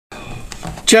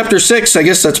chapter 6, I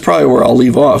guess that's probably where I'll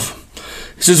leave off.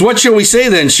 It says, what shall we say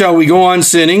then? Shall we go on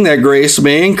sinning that grace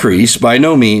may increase? By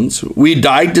no means. We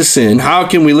died to sin. How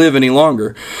can we live any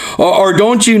longer? Or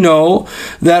don't you know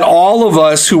that all of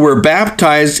us who were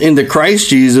baptized into Christ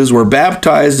Jesus were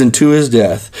baptized into his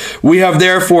death? We were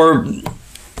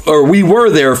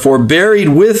therefore buried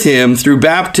with him through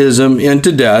baptism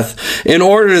into death, in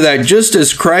order that just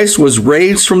as Christ was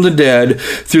raised from the dead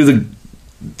through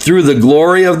the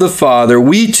glory of the Father,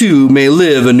 we too may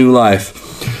live a new life.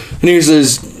 And he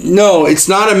says, no, it's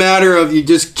not a matter of you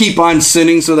just keep on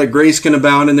sinning so that grace can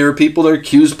abound. And there are people that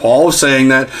accuse Paul of saying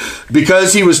that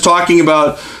because he was talking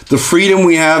about the freedom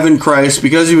we have in Christ,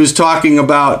 because he was talking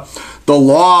about the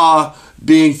law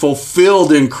being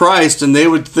fulfilled in Christ, and they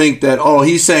would think that, oh,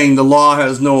 he's saying the law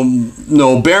has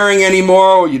no bearing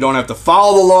anymore, or you don't have to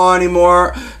follow the law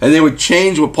anymore, and they would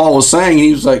change what Paul was saying. And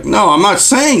he was like, no, I'm not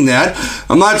saying that.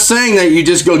 I'm not saying that you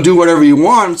just go do whatever you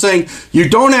want. I'm saying you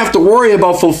don't have to worry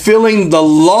about fulfilling the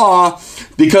law,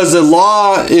 because the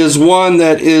law is one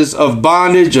that is of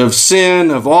bondage, of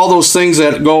sin, of all those things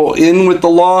that go in with the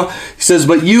law. He says,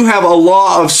 but you have a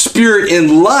law of spirit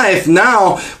and life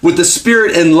now, with the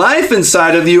spirit and life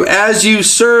inside of you. As you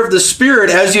serve the Spirit,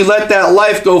 as you let that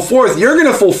life go forth, you're going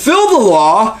to fulfill the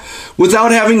law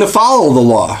without having to follow the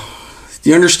law. Do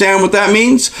you understand what that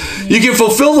means? You can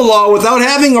fulfill the law without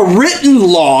having a written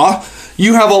law.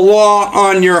 You have a law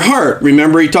on your heart.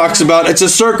 Remember, he talks about it's a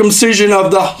circumcision of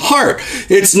the heart.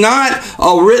 It's not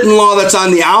a written law that's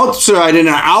on the outside and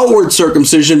an outward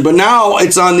circumcision, but now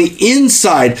it's on the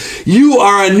inside. You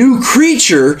are a new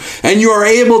creature, and you are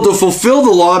able to fulfill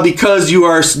the law because you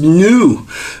are new,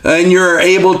 and you're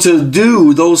able to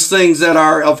do those things that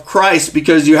are of Christ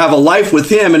because you have a life with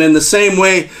him. And in the same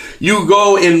way, you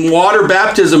go in water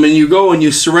baptism, and you go and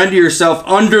you surrender yourself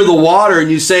under the water, and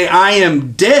you say, I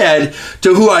am dead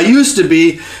to who I used to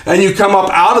be, and you come up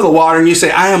out of the water and you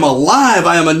say, I am alive,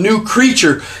 I am a new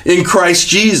creature in Christ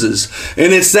Jesus.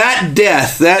 And it's that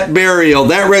death, that burial,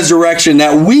 that resurrection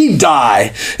that we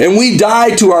die, and we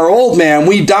die to our old man,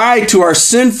 we die to our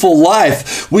sinful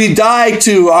life, we die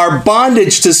to our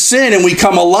bondage to sin, and we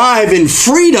come alive in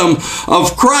freedom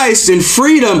of Christ, in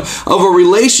freedom of a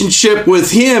relationship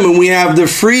with him, and we have the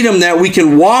freedom that we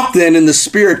can walk then in the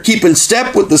Spirit, keep in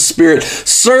step with the Spirit,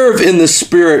 serve in the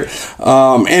Spirit,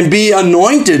 and be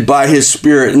anointed by his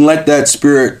Spirit, and let that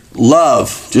Spirit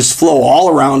love just flow all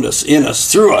around us, in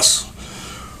us, through us.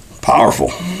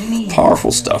 Powerful,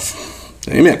 powerful stuff.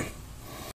 Amen.